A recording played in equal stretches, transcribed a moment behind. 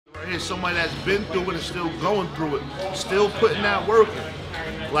Here's somebody that's been through it and still going through it, still putting that work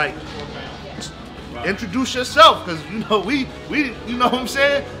in. Like, introduce yourself, because you know we you know what I'm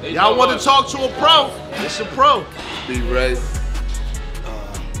saying? Y'all want to talk to a pro, it's a pro. B Ray.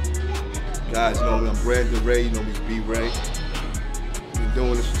 Guys know me, I'm Brandon Ray, you know me as B Ray. Been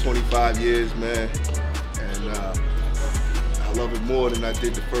doing this for 25 years, man. And I love it more than I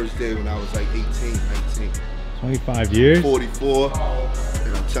did the first day when I was like 18, 19. 25 years? 44,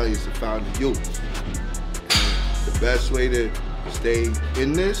 and I'm telling you, it's the found of youth. And the best way to stay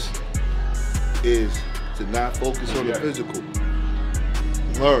in this is to not focus on the physical.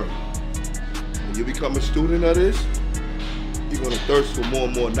 Learn. When you become a student of this, you're gonna thirst for more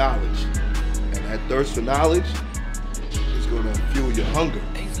and more knowledge. And that thirst for knowledge is gonna fuel your hunger.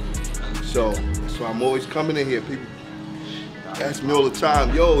 So that's why I'm always coming in here. People ask me all the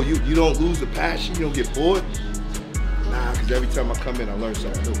time, yo, you don't lose the passion, you don't get bored? Nah, because every time I come in, I learn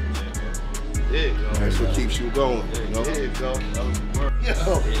something new. There you go. That's what keeps you going, you know? There you go.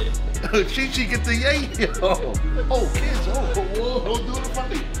 Yo, Chi get the yay. Oh, kids, don't do it in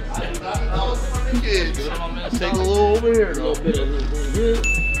front of me. Kids. Take a little over here, though.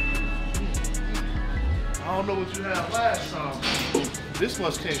 I don't know what you had last time. This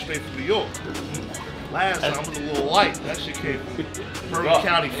must came straight from New York. Last time was a little light. That shit came from Bergen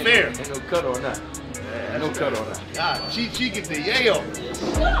County Fair. Ain't no cut on that. No cut on that. God, Chi get the yayo.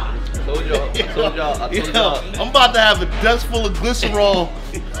 I told y'all. I'm about to have a desk full of glycerol.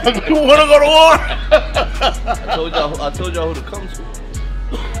 You wanna go to war? I told y'all who to come to.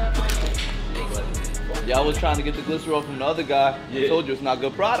 Y'all was trying to get the glycerol from the other guy. I told you it's not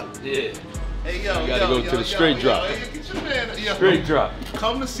good product. Yeah. Hey, yo, you gotta go to the straight drop. Get your man, straight drop.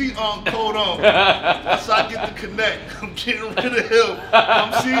 Come to see Code On. Once I get to connect, I'm getting rid of him.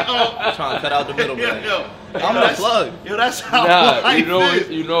 Come see Trying to cut out the middle, man. I'm the plug. Yo, that's how you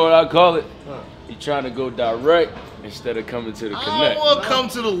know what I call it? He trying to go direct instead of coming to the connect. I don't want to come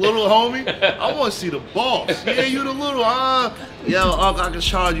to the little homie. I want to see the boss. Yeah, you the little, yo, I can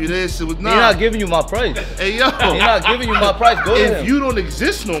charge you this. It was not. He's not giving you my price. Hey, yo. He's not giving you my price. Go to him. If you don't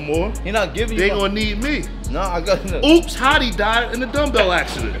exist no more, he's not giving you. They gonna need me. No, I got no. Oops, Haddy died in a dumbbell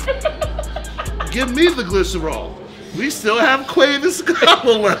accident. Give me the glycerol. We still have Quaid and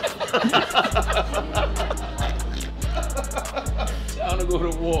Scholar left. Time to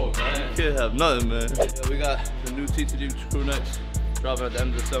go to war, man. Can't have nothing, man. Yeah, we got the new TTD crew next, dropping at the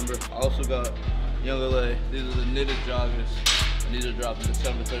end of December. I also got Young LA. These are the knitted joggers, and these are dropping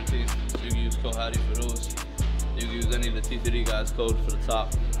December 13th. So you can use code Haddy for those. You can use any of the TTD guys' code for the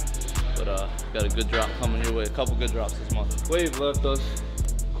top. But got a good drop coming your way. A couple good drops this month. Quave left us.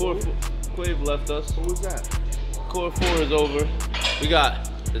 Quave left us. Who was that? Core 4 is over. We got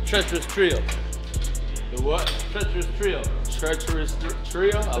the Treacherous Trio. The what? Treacherous Trio. Treacherous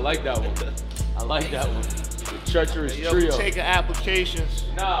Trio? I like that one. I like that one. The Treacherous Yo, Trio. taking applications.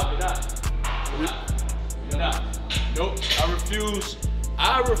 Nah, we're not. We're not. Nope.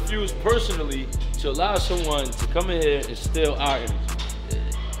 I refuse personally to allow someone to come in here and steal our energy.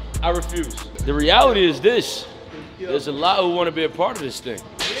 I refuse. The reality is this. There's a lot who want to be a part of this thing.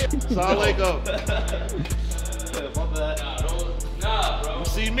 Assalamualaikum. My bad. Nah, bro. You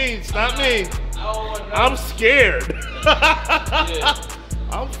see me, it's not me. I'm scared.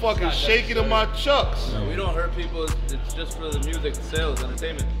 I'm fucking shaking in my chucks. No, we don't hurt people. It's just for the music, sales,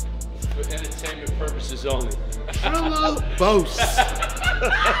 entertainment. For entertainment purposes only. Boast.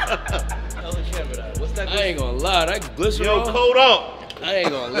 What's that? I ain't gonna lie, that glycerol. Yo, Code On. I ain't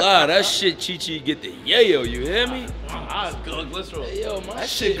gonna lie, that shit Chi get the yayo, you hear me? It's good glycerol. Hey, yo, my That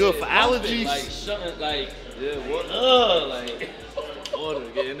shit good for allergies. Like something like, Yeah, what? like. Order,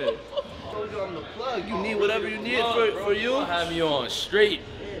 get in there. I told you I'm the plug. You need whatever you need for you. Have me on straight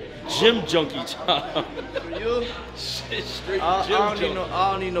gym junkie time. For you? Shit, straight I gym don't junkie.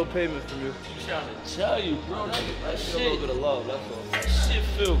 I don't need no payment from you. I'm trying to tell you, bro. That A little shit, bit of love, that's all. that shit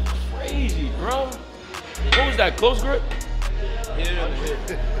feel crazy, bro. What was that, close grip? Here and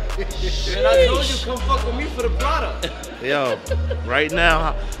here. And I told you, come fuck with me for the product. Yo, right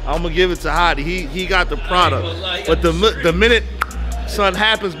now, I'm gonna give it to Haddy. He got the product. But the minute something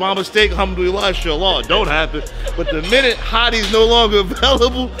happens by mistake, alhamdulillah, inshallah, don't happen. But the minute Haddy's no longer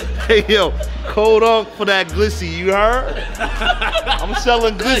available, hey yo, Code On for that glissy, you heard? I'm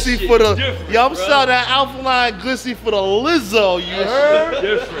selling glissy for the, yo, I'm selling that Alpha Line glissy for the Lizzo, you heard?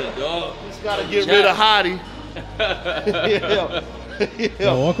 Different, dog. Just gotta get rid of Haddy. Yeah.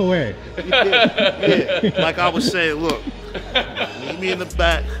 No, walk away. Yeah. Like I was saying, look, meet me in the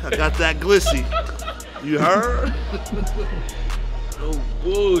back. I got that glissy. You heard? No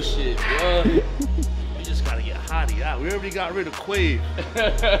bullshit, bro. You just gotta get Haddy out. We already got rid of Quave.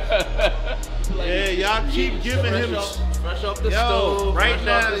 Yeah, y'all keep giving him. Fresh off the stove. Right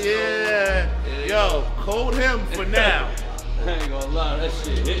now, yeah. Yo, code him for now. I ain't gonna lie, that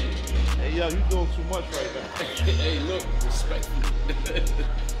shit hit me. Hey, yo, you doing too much right now. Hey, look, respectfully.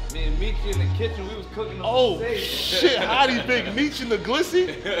 Me and Meechy in the kitchen, we was cooking on the stage. Shit, Haddy big Meech in the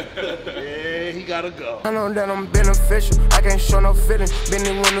glissy? Yeah, he gotta go. I know that I'm beneficial. I can't show no feelings. Been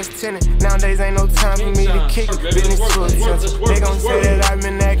in windows tinted. Nowadays ain't no time for me to kick it. Business to a sense. They gon' say that I've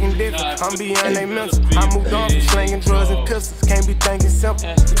been acting different. I'm beyond they mental. I moved on from slinging drugs and pistols. Can't be thinking simple.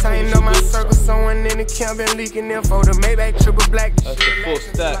 Tighten up my circle. Someone in the camp been leaking info. The Maybach triple black. That's the full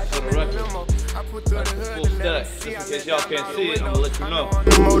stack for the record. That's the full stack. Just in case y'all can't see it, I'm gonna let you know.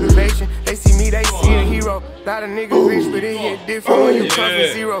 Motivation, they see me, they see a hero. Lot of niggas rich, but it hit different when you come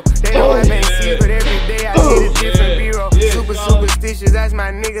from zero. They know I ain't see, but every day I hit a different bureau. Super superstitious, that's my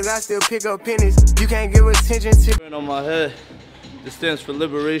niggas, I still pick up pennies. You can't give attention to. On my head, this stands for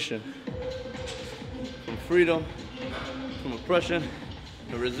liberation. From freedom, from oppression,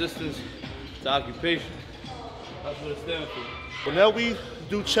 to resistance, to occupation. That's what it stands for. Whenever we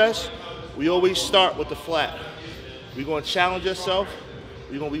do chest, we always start with the flat. We're gonna challenge yourself.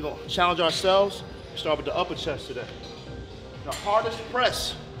 We're gonna challenge ourselves. Start with the upper chest today. The hardest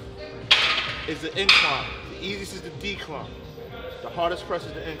press is the incline. The easiest is the decline. The hardest press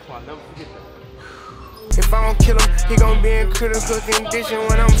is the incline. Never forget that. If I don't kill him, he gon' be in critical condition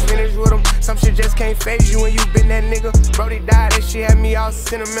when I'm finished with him. Some shit just can't phase you when you been that nigga. Brody died, that shit had me all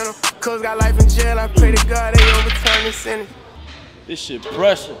sentimental. Cuz got life in jail, I pray to God they overturn the sentence. This shit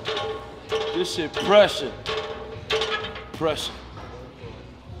pressure. This shit pressure. Pressure.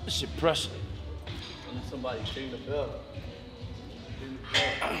 This shit pressure. And somebody ring the bell.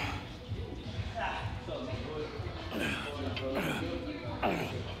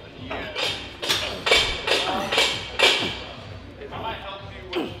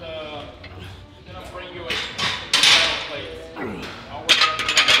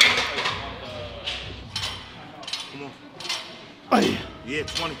 Yeah,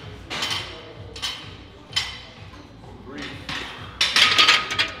 20.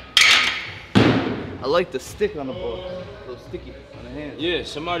 I like the stick on the board. A little sticky on the hand. Yeah,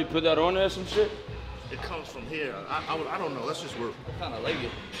 somebody put that on there or some shit? It comes from here. I don't know. Let's just work. I kind of like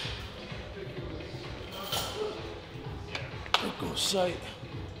it. Go sight.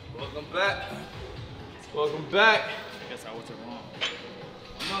 Welcome back. Welcome back. Guess I wasn't wrong.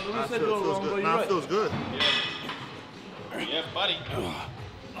 No, Nah, don't it say do it feels wrong, good. but you're Nah, it right. feels good. Yeah, buddy.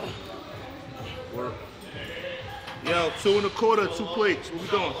 Work. Yo, 2 1/4, 2 plates. What we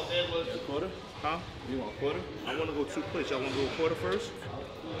doing? A quarter? Huh? You want a quarter? I want to go 2 plates. Y'all want to go a quarter first?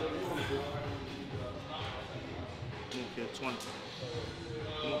 Okay, 20.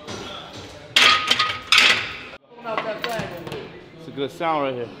 It's a good sound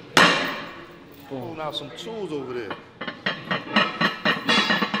right here. Pulling out some tools over there.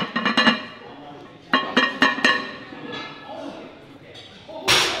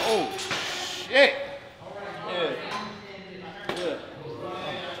 Oh, shit. Yeah. Yeah.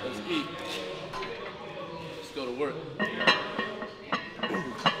 Let's eat. Let's go to work.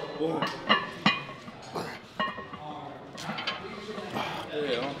 Boom.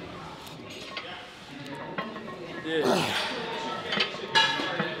 Yeah. Yeah.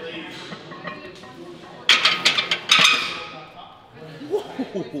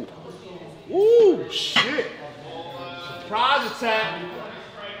 Ooh, shit. Surprise attack.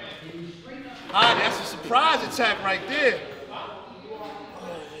 Ah, that's a surprise attack right there.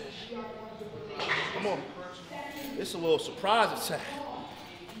 Come on. It's a little surprise attack.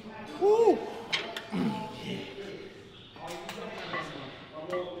 Woo.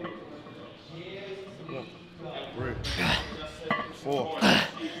 Come on. 3, 4,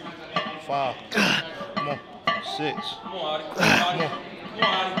 5. Come on. 6. Come on, Haddy. Come on,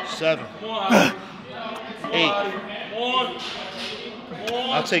 Haddy. 7. Come on, Haddy. 8. Come on. Come on.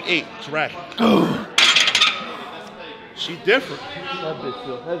 I'll take 8. It's rack. She different. That bitch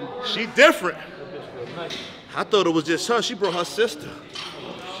feel heavy. She different. That bitch feel nice. I thought it was just her. She brought her sister.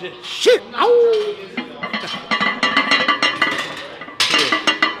 Shit. Shit. Ow.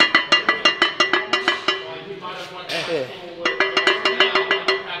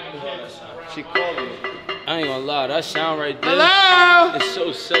 She called me. I ain't gonna lie, that sound right there. Hello. It's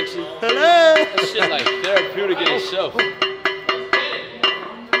so sexy. Hello. That shit like therapeutic in itself.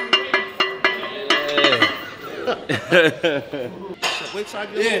 Wait till I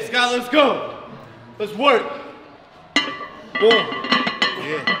get Yeah, Scott, let's go. Let's work. Boom.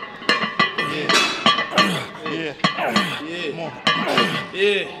 Yeah. Yeah. Yeah. Yeah. Come on.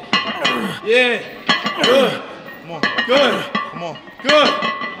 Yeah. Yeah. Good. Come on. Good. Come on. Good.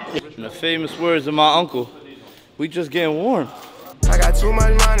 In the famous words of my uncle, we just getting warm. I got too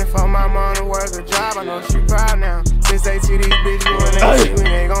much money for my mom to work a job. I know she proud now. Since they see these bitches when they see me,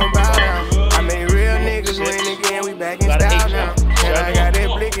 they gon' bow down. I made real niggas win again. We back in style now. And I got that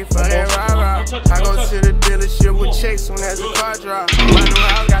blicky for that rah-rah. I go to the dealership with checks soon as the car drop. My new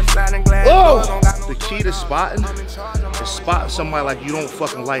house got sliding glass doors. Don't got no The key to spotting is spot somebody like you don't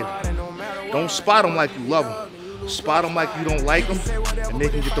fucking like them. Don't spot them like you love them. Spot them like you don't like them and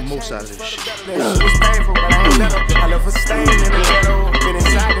make them get the most out of this shit.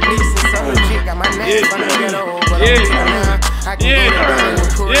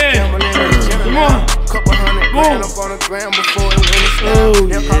 Come on. Couple $100 grand up on the ground before it went down.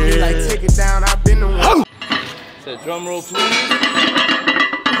 They'll call me like, take it down. I've been the one. Said drum roll, please.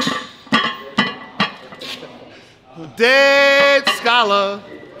 Dead scholar.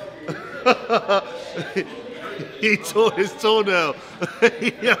 He tore his toenail.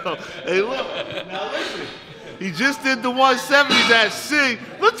 Yo, hey, look. Now listen. He just did the 170s at Sig.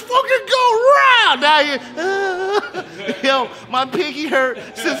 Let's fucking go round. Now you, yo, my pinky hurt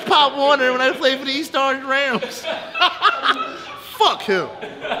since Pop Warner when I played for the East Orange Rams. Fuck him.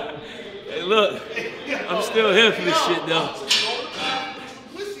 Hey, look, I'm still here for this shit, though.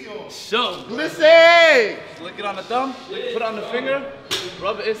 So, Listen. Lick it on the thumb, put it on the finger,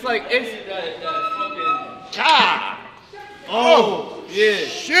 rub it. It's like, it's that fucking. God. Oh, yeah.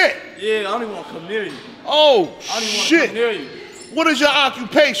 Shit. Yeah, I don't even want to come near you. Oh, I don't even want to come near shit. you. What is your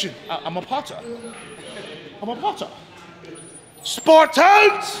occupation? I'm a potter. I'm a potter.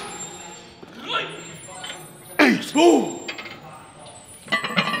 Spartans! Boom!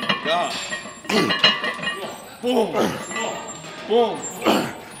 God. Boom. Boom.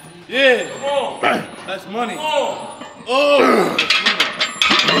 Yeah. That's money. Oh.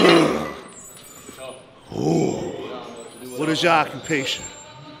 What is your occupation?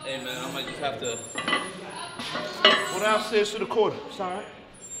 Hey man, I might just have to. Go downstairs to the corner. It's all right.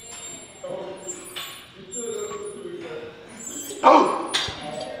 Oh!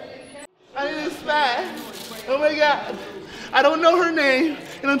 I need a spy. Oh my God. I don't know her name,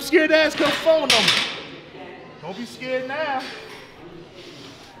 and I'm scared to ask her phone number. Don't be scared now.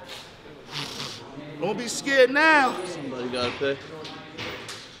 Don't be scared now. Somebody gotta pay.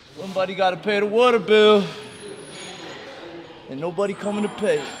 Somebody gotta pay the water bill. And nobody coming to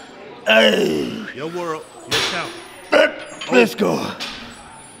pay. Hey! Your world, your count. Let's go.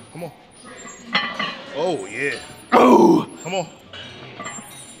 Come on. Oh, yeah. Oh! Come on.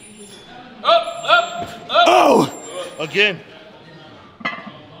 up. Oh! Again.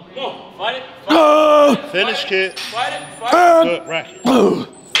 Come on, fight it. Oh! Finish, kid. Fight it. Good racket. Oh!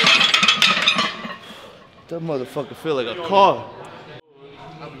 That motherfucker feel like a car.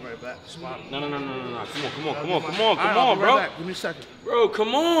 I'll be right back. Spot. No. Come on, I'll be bro. right back. Give me a second. Bro,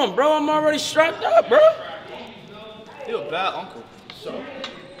 come on, bro. I'm already strapped up, bro. You're a bad uncle. So?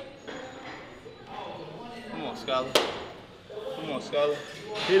 Come on, Scholar. Come on, Scholar.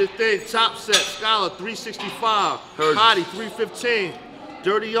 Here's the thing. Top set. Scholar 365. Heard Haddy 315.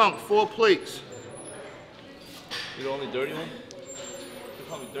 Dirty Young 4 plates. You the only dirty one? You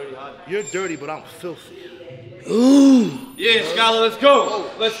call me Dirty Hot. You're dirty, but I'm filthy. Ooh. Yeah, Scholar, let's go.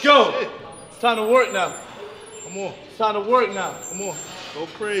 Let's go. Shit. It's time to work now. Come on. It's time to work now. Come on. Go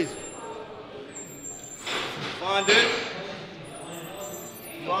crazy. Find it.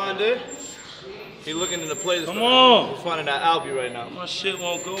 Find it. He looking in the playlist. Come on. He's finding that Albie right now. My shit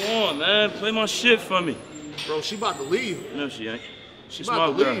won't go on, man. Play my shit for me. Bro, she about to leave. No, she ain't. She's my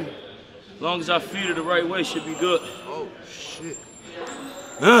about to girl. leave. As long as I feed her the right way, she'll be good. Oh, shit.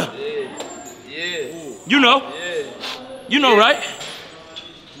 Huh? Yeah. You know. Yeah. You know, right?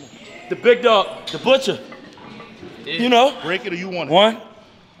 The big dog, the butcher. Yeah. You know. Break it or you want it? 1,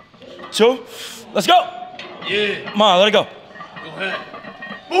 2, let's go. Yeah. Come on, let it go. Go ahead.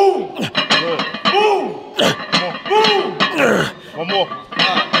 Boom. Good. Boom. Boom. One more.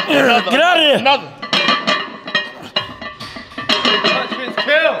 Get out of here. Another. Touchman's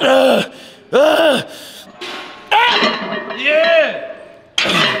kill. Yeah.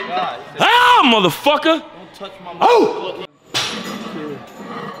 God. Ah, motherfucker. Don't touch my mouth. Oh. 2,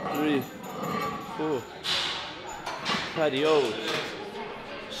 3, 4. Patios.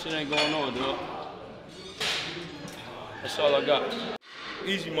 Shit ain't going on, dog. That's all I got.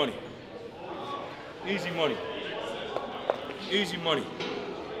 Easy money. Easy money. Easy money.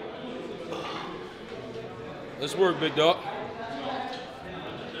 Let's work, big dog.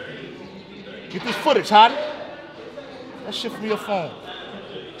 Get this footage, Haddy. That shit from your phone.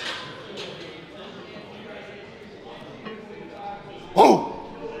 Who?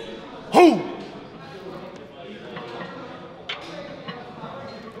 Who?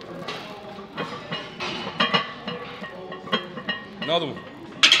 Another one.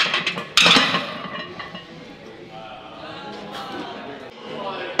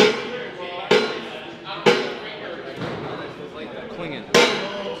 Clinging.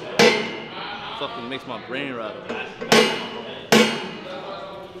 Fucking makes my brain rattle.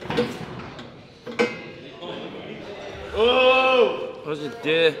 Oh! Wasn't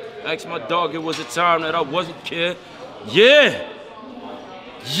there? Ask my dog, it was a time that I wasn't care. Yeah!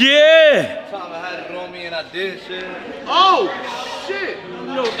 Yeah! Time I had it on me and I did shit. Oh, shit. You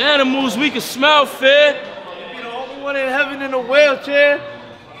know, animals we can smell fair. You be the only one in heaven in a wheelchair.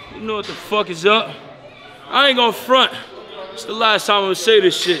 You know what the fuck is up? I ain't gonna front. It's the last time I'm gonna say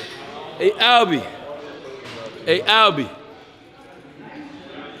this shit. Hey, Albie. Hey, Albie.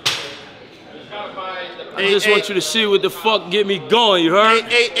 I just want you to see what the fuck get me going, you heard?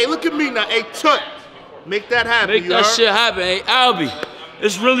 Hey, look at me now. Hey, Tut. Make that happen, Make that shit happen. Hey, Albie.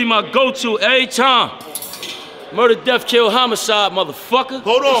 It's really my go-to every time. Murder, death, kill, homicide, motherfucker.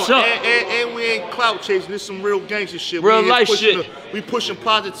 Hold on. What's up? And we ain't clout chasing. This some real gangster shit. Real life shit. We pushing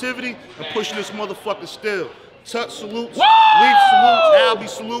positivity and pushing this motherfucker still. Tut salutes. Woo! Leaf salutes. Albie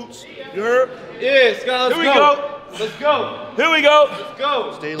salutes. You heard? Yeah, Scott, let's Here we go. Let's go. Here we go. Let's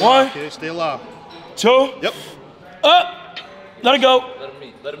go. Stay alive, One. kid. Stay alive. 2. Yep. Up. Let it go. Let him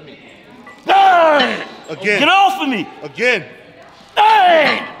meet. Let him meet. Bang! Again. Get off of me. Again.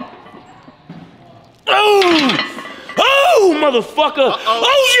 Bang! Oh! Oh, motherfucker!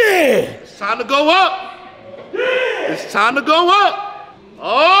 Oh, yeah! It's time to go up. It's time to go up.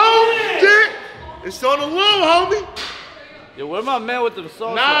 Oh, shit. It's on the low, homie. Yo, where my man with the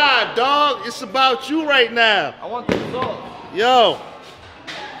sauce? Nah, dog. It's about you right now. I want the sauce. Yo.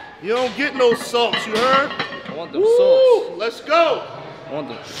 You don't get no salts, you heard? I want them sauce. Let's go. I want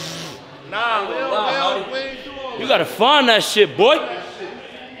them. Nah, we ain't doing You gotta find that shit, boy.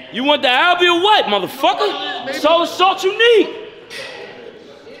 You want the Albie or what, motherfucker? That's all the salt you need.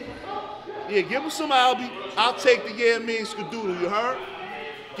 Yeah, give him some Albie. I'll take the yeah me and Skadoodle, you heard?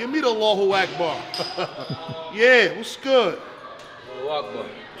 Give me the Allahu Akbar. Yeah, what's good?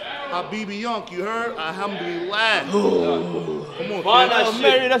 Habibi Yunk, you heard? Alhamdulillah. Come on, Find kid. that Hail shit.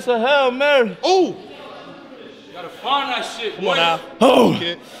 Mary, that's a Hail Mary. Oh, You gotta find that shit, come boy. on now. Oh.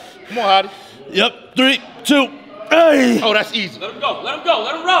 Kid. Come on, Haddy. Yep. 3, 2. Hey. Oh, that's easy. Let him go. Let him go.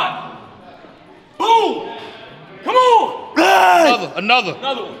 Let him ride. Boom. Come on. Hey. Another.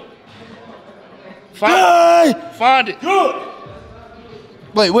 Another one. Find it. Good.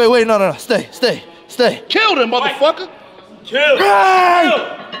 Wait, no. Stay. Kill them, motherfucker. Kill.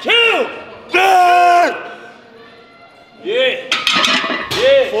 Kill.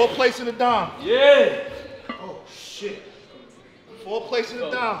 Yeah. 4 place in the dime. Yeah. Oh, shit. 4 place in the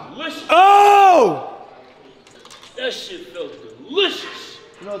dime. Delicious. Oh! That shit felt delicious.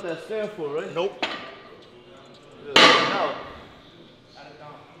 You know what that stands for, right? Nope.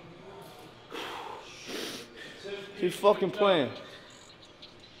 He's fucking playing.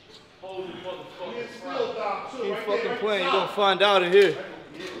 He's fucking playing. You're gonna find out in here.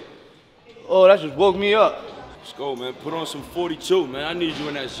 Oh, that just woke me up. Let's go, man. Put on some 42, man. I need you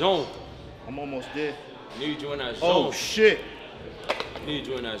in that zone. I'm almost there. Need you in that Oh, zone. shit. Need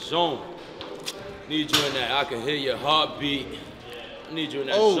you in that zone. Need you in that. I can hear your heartbeat. I need you in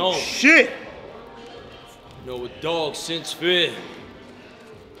that Oh, zone. shit. You know, with dogs sense fear.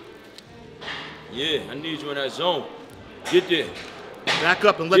 Yeah, I need you in that zone. Get there. Back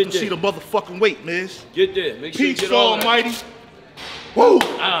up and let Get them there. see the motherfucking weight, miss. Get there. Make sure you Peace get all that. almighty. Woo!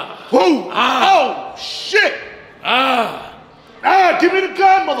 Ah. Woo! Ah. Oh, shit! Ah. Ah, give me the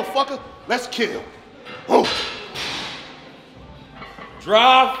gun, motherfucker. Let's kill. Woo!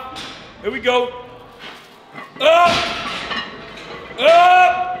 Drive. Here we go. Up.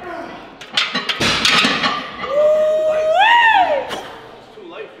 Up.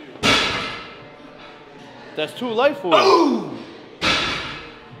 That's too light for you. Ooh!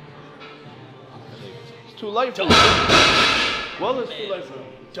 It's too light for you. Well, it's too light for you.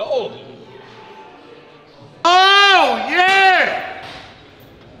 Dog. Oh, yeah!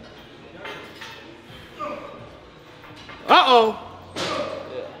 Uh-oh.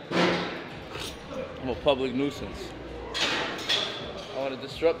 I'm a public nuisance. I want to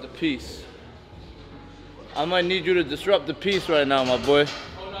disrupt the peace. I might need you to disrupt the peace right now, my boy.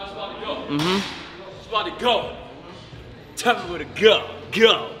 Oh, no, it's about to go. It's about to go. Tell me where to go.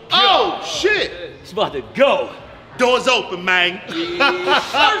 Go. Oh, shit. It's about to go. Doors open, man.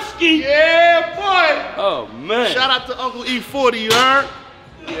 Sersky. Yeah, boy. Oh, man. Shout out to Uncle E40, you heard?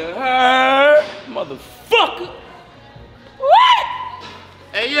 You heard? Motherfucker. What?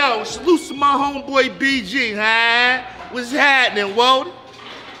 Hey, yo, salute to my homeboy BG, huh? What's happening, Wody?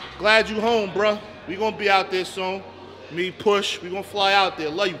 Glad you home, bro. We gonna be out there soon. Me push. We gonna fly out there.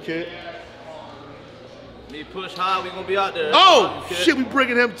 Love you, kid. Me push high. We gonna be out there. Oh shit, we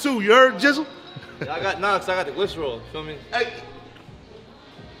bringing him too. You heard, Jizzle? I got knocks. I got the glycerol. Feel me? Hey.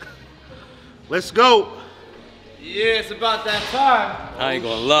 Let's go. Yeah, it's about that time. I ain't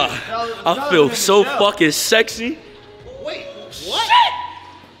gonna lie. I feel so fucking sexy. Wait, what? Shit!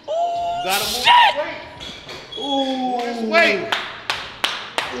 You gotta move Shit! Ooh, wait.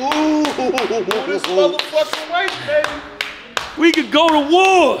 Ooh, this motherfucking weight, baby. We could go to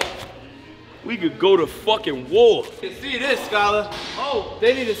war. We could go to fucking war. They need to see this, Scholar. Oh,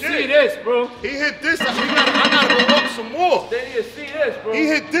 they need to see this, bro. He hit this. I gotta go up some more. They need to see this, bro. He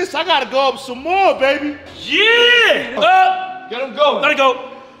hit this. I gotta go up some more, baby. Yeah! Get him going. Let it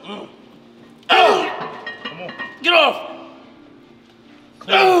go. Oh! Come on. Get off.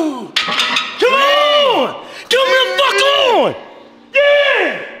 Oh! Come on! Come the fuck on!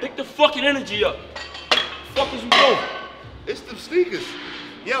 Yeah! Pick the fucking energy up. Fuck is you doing? It's the sneakers.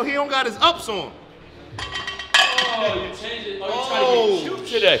 Yo, he don't got his ups on. Oh, you changed it. Oh, you trying to get cute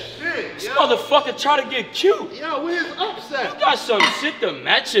today. Shit, This yo. motherfucker try to get cute. Yo, where's his ups at? You got some shit to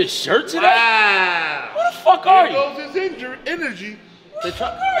match his shirt today? Wow. Who the fuck are There you? goes his energy. Who the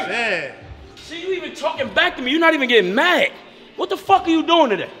fuck are you? Man. See, you even talking back to me. You're not even getting mad. What the fuck are you doing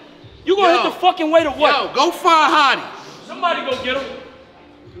today? You gonna hit the fucking weight or what? Yo, go find Haddy. Somebody go get him.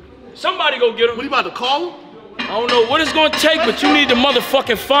 Somebody go get him. What, you about to call him? I don't know what it's gonna take, but you need to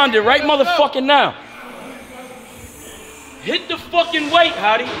motherfucking find it right motherfucking now. Hit the fucking weight,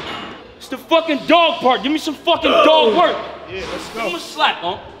 Haddy. It's the fucking dog part. Give me some fucking dog work. Yeah, let's Give go. him a slap,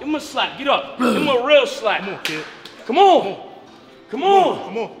 huh? Give him a slap. Get up. Give him a real slap. Come on, kid. Come on. Come on.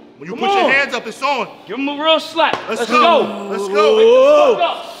 Come on. When you Come put on. your hands up, it's on. Give him a real slap. Let's go. go. Let's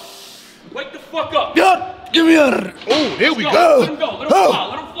go. Wake the fuck up. God, give me a. Oh, there we Go. go. Let him go. Let him fly.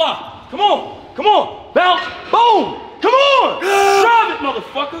 Let him fly. Come on. Come on. Bounce. Boom. Come on. Drive it,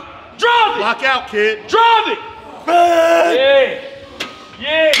 motherfucker. Drive it. Lock out, kid. Drive it. Yeah.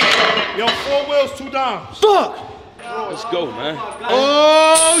 Yeah. Yo, 4 wheels, 2 dimes. Fuck. Let's go, man.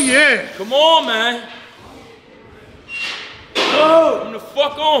 Oh, yeah. Come on, man. Come the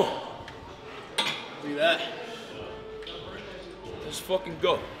fuck on. See that? Let's fucking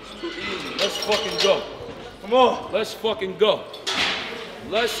go. It's too easy. Let's fucking go. Come on. Let's fucking go.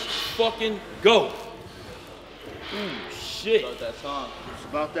 Let's fucking go. Ooh, shit. About that time. It's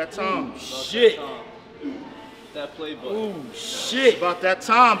about that time. Shit. That playbook. Ooh, shit. About that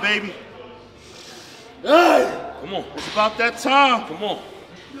time, baby. Come on. It's about that time. Come on.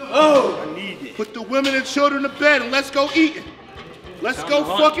 Oh, I need it. Put the women and children to bed and let's go eating. Let's Time go to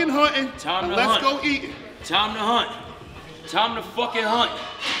hunt. fucking hunting. Time and to let's hunt. go eating. Time to hunt. Time to fucking hunt.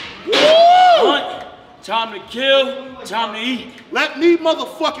 Hunt. Time to kill. Time to eat. Let me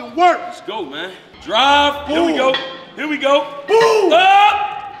motherfucking work. Let's go, man. Drive. Here we go. Here we go. Boom. Up.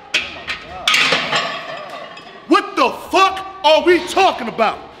 What the fuck are we talking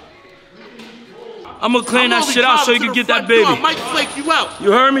about? I'm gonna clean that only shit out so you driving can to get the that front door. baby. I might flake you out.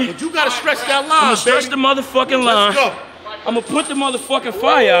 You heard me? But you gotta stretch that line, I'm gonna stretch the baby. motherfucking line. Let's go. I'm gonna put the motherfucking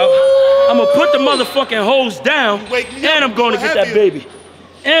fire out. I'm gonna put the motherfucking hose down. Wake me And up, I'm going to go get that heavier. baby.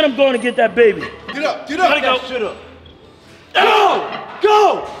 And I'm going to get that baby. Get up, get up. Let it go. That shit up. Go!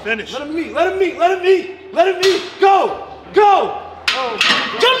 Go! Finish. Let him eat, let him eat, let him eat, let him eat. Go! Go! Come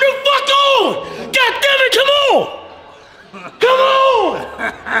the fuck on! God damn it, come on! Come on!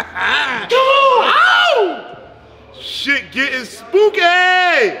 Come on! Ow! Shit getting spooky.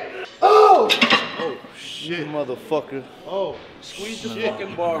 Oh! Oh shit. Motherfucker. Oh. Squeeze the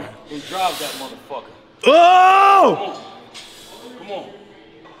fucking bar and drive that motherfucker. Oh! Come on.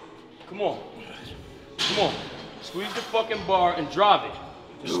 Come on. Come on. Squeeze the fucking bar and drive it.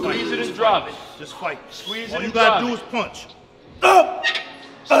 Just squeeze it and drive it. Just fight. Squeeze it All you and gotta drive do it. is punch.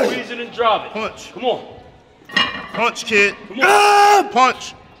 Squeeze it and drive it. Punch. Come on. Punch, kid. Come on.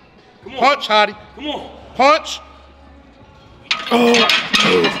 Punch. Come on. Punch, Haddy. Come on. Punch.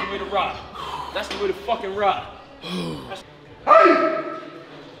 That's the way to ride. That's the way to fucking ride.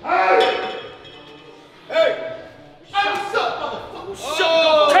 Hey, what's up, motherfucker? Shut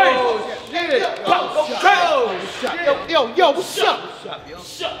up, crazy. Yo, what's up?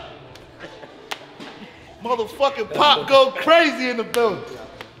 Shut. Motherfucking Pop go crazy in the building.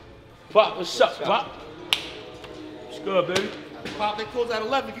 Pop, what's up, Pop? What's good, baby? Pop, they close at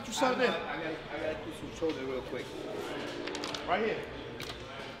 11. Get you something in. I gotta do some shoulder real quick. Right here.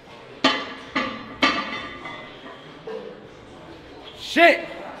 Shit.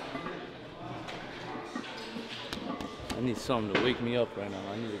 I need something to wake me up right now.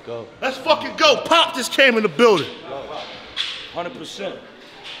 I need to go. Let's fucking go. Pop just came in the building. 100%.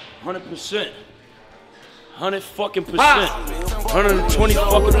 100%. 100 fucking percent. 120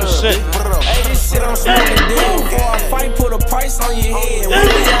 fucking percent. Hey, this shit I'm smoking dead before I fight, put a price on your head. We be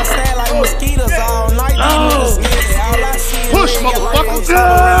outside like mosquitoes all night. These niggas scared. All I see is push, motherfucker.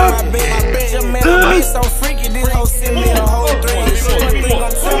 Your man be so freaky, this hoe send me the whole thing. Put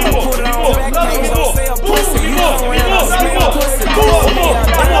it on back page, don't say a pussy. You don't around, I smell pussy.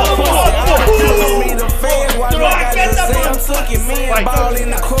 Me the fans, watch what I just say. I'm tucking me and ball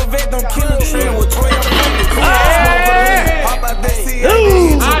in the Corvette, don't kill a Tren with 12 fucking cars. How about that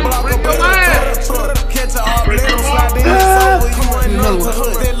CLD? Catch a all little slide in the soul. You ain't none to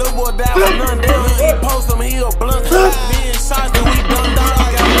hook that little boy down with none down. He post him, he a blunt. Being shots that we done down.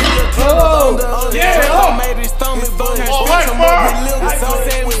 I got me a killer under. Yeah, made his stomach bug. Stretch him up with liver. So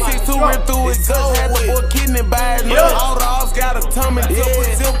 76 to rip through his guts. Had the boy kidney bad. All the offs got a tummy.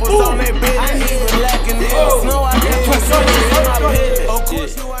 Put zippers on that bed. I ain't even lacking it. Snow, I got two switches in my bed. Of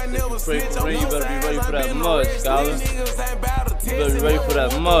course, you ain't never snitch. You better be ready for that mud, scholar. You better be ready for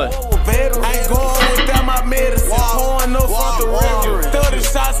that mud. I ain't going without my medicine. Pouring no fucking round. 30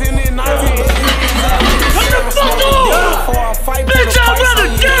 shots in it, 19. Come the fuck on! Bitch, I'd rather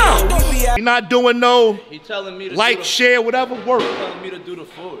down! You're not doing no He telling me to like, share, whatever work. He's telling me to do the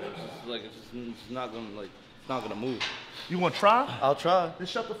forward. It's like it's not gonna it's not gonna move. You want to try? I'll try. Then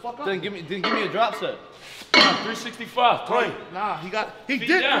shut the fuck up. Then give me a drop set. 365. Play. Nah, he Feet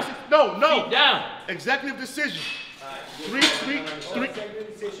did. down. No. Feet down. Executive decision. Three plate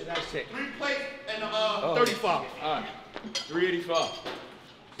and 35. All right.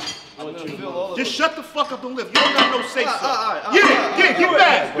 385. Just shut the fuck up and lift. You don't got no say so. Yeah, get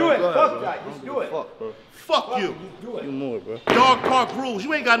back. Do it. Fuck that. Just do it. Fuck you. You more, bro. Dog park rules.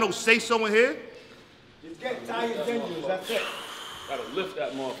 You ain't got no say so in here. Just get tired dangerous. That's it. Gotta lift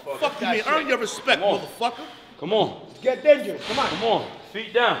that motherfucker. Fuck you, man. Earn your respect, motherfucker. Come on. Get dangerous. Come on. Come on.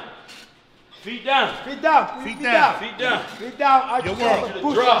 Feet down. Feet down. Feet down. Feet down. Feet down. Feet down. I Your just world. want to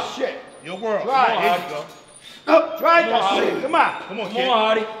push Drop. that shit. Your world. Try it. Here you go. Try that shit. Come on. Come on, Come kid. on,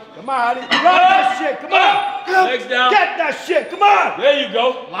 Haddy. Come on, Haddy. Drop that shit. Come on. Legs down. Get that shit. Come on. There you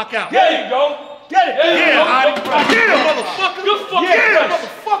go. Lock out. There you go. Get it. There you Yeah, go. Haddy. Good Yeah, motherfucker. Good fucking Yeah, press.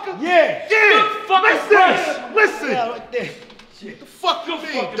 motherfucker. Yeah. Yeah. Good fucking press. Listen. Yeah, right there. The fuck you mean,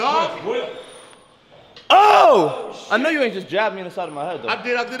 Fucking dog? press, boy. Oh! I know you ain't just jabbed me in the side of my head, though. I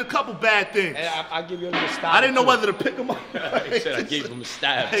did a couple bad things. I give you a little style. I didn't know whether to pick them up. He said I gave him a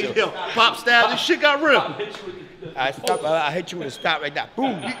stab, Hey, too. yo, pop stab. This shit got real. I stop. I hit you with a stop right there.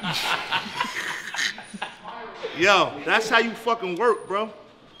 Boom. Yo, that's how you fucking work, bro.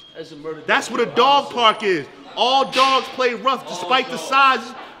 That's a murder. That's what a dog park is. All dogs play rough, despite the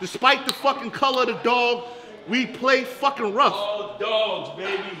size, despite the fucking color of the dog. We play fucking rough. All dogs,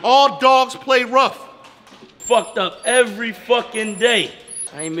 baby. All dogs play rough. Fucked up every fucking day.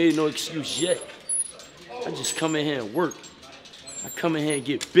 I ain't made no excuse yet. I just come in here and work. I come in here and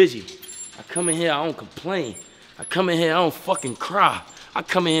get busy. I come in here, I don't complain. I come in here, I don't fucking cry. I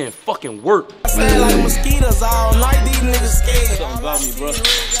come in here and fucking work. Stand like mosquitoes all night, these niggas scared. Something about me, bro.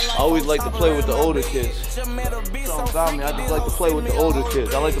 I always like to play with the older kids. Something about me, I just like to play with the older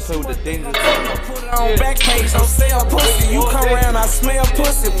kids. I like to play with the dangerous ones. Put it on back page, don't sell pussy. You come around, I smell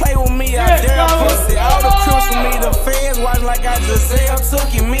pussy. Play with me, I dare pussy. All the crips with me, the fans watch like I just sell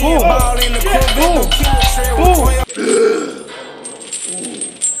tookie. Me and ball in the Corvette, no killer Tren with 12.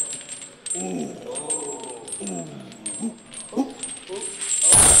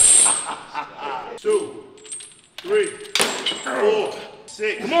 2, 3, 4,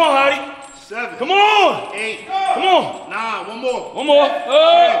 6. Come on, Haddy. 7. Come on. 8. Come on. 9. One more. One more.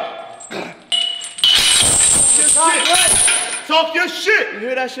 Talk your shit. You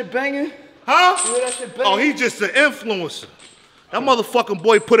hear that shit banging? Huh? You hear that shit banging? Oh, he's just an influencer. That motherfucking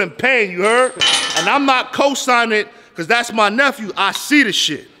boy put in pain, you heard? And I'm not co-signing it, because that's my nephew. I see the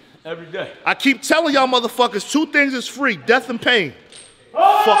shit. Every day. I keep telling y'all motherfuckers, 2 things is free, death and pain.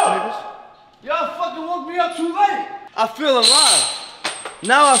 Fuck niggas. Y'all fucking woke me up too late. I feel alive.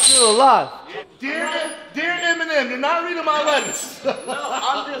 Now I feel alive. Dear Eminem, you're not reading my letters. No,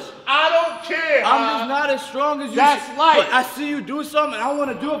 I don't care. I'm just not as strong as you. That's life. But I see you do something and I want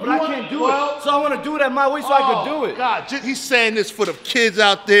to do it, but I can't do well- it. So I want to do it at my way so I can do it. God, he's saying this for the kids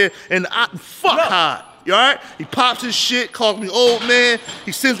out there, and fuck hard. You alright? He pops his shit, calls me old man.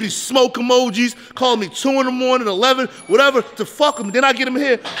 He sends me smoke emojis, calls me 2 in the morning, 11, whatever, to fuck him. Then I get him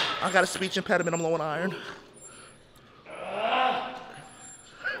here. I got a speech impediment, I'm low on iron.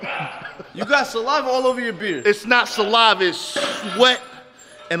 You got saliva all over your beard. It's not saliva, it's sweat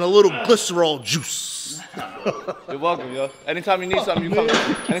and a little glycerol juice. You're welcome, yo. Anytime you need something, you come.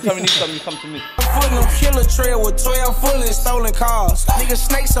 Anytime you need something, you come to me. Foot on killer trail with 12 fully stolen cars. Niggas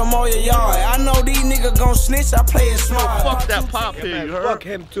snakes on all your yard. I know these niggas gon' snitch. I play it smart. Fuck that pop here, you heard? Fuck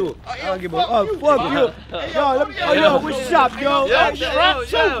him too. I don't give a fuck. Fuck you. Yo, let me. Yo, what's up, yo? Hey, what's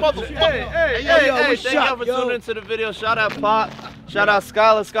thank y'all for tuning into the video. Shout out Pop. Shout out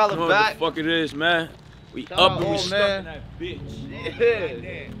Skylar. Skylar back. What the fuck it is, man? We up and we stuck man. in that bitch.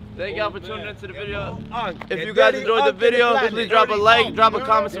 Yeah. Thank y'all for tuning into the video. If you guys enjoyed the video, please drop a like, drop a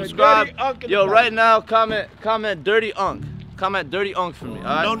comment, subscribe. Yo, right now, comment Dirty Unk. Comment Dirty Unk for me,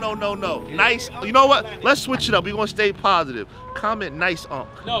 all right? No. Nice. You know what? Let's switch it up. We're going to stay positive. Comment nice Unk.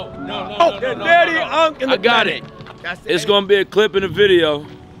 No. Dirty Unk in the I got it. It's going to be a clip in the video.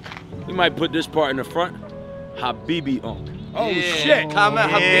 We might put this part in the front. Habibi Unk. Oh shit!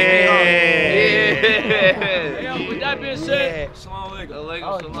 Comment Habibi Unk. Yeah. With that being said, Assalamu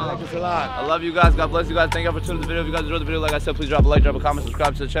alaikum. I love you guys. God bless you guys. Thank y'all for tuning into the video. If you guys enjoyed the video, like I said, please drop a like, drop a comment,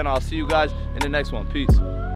 subscribe to the channel. I'll see you guys in the next one. Peace.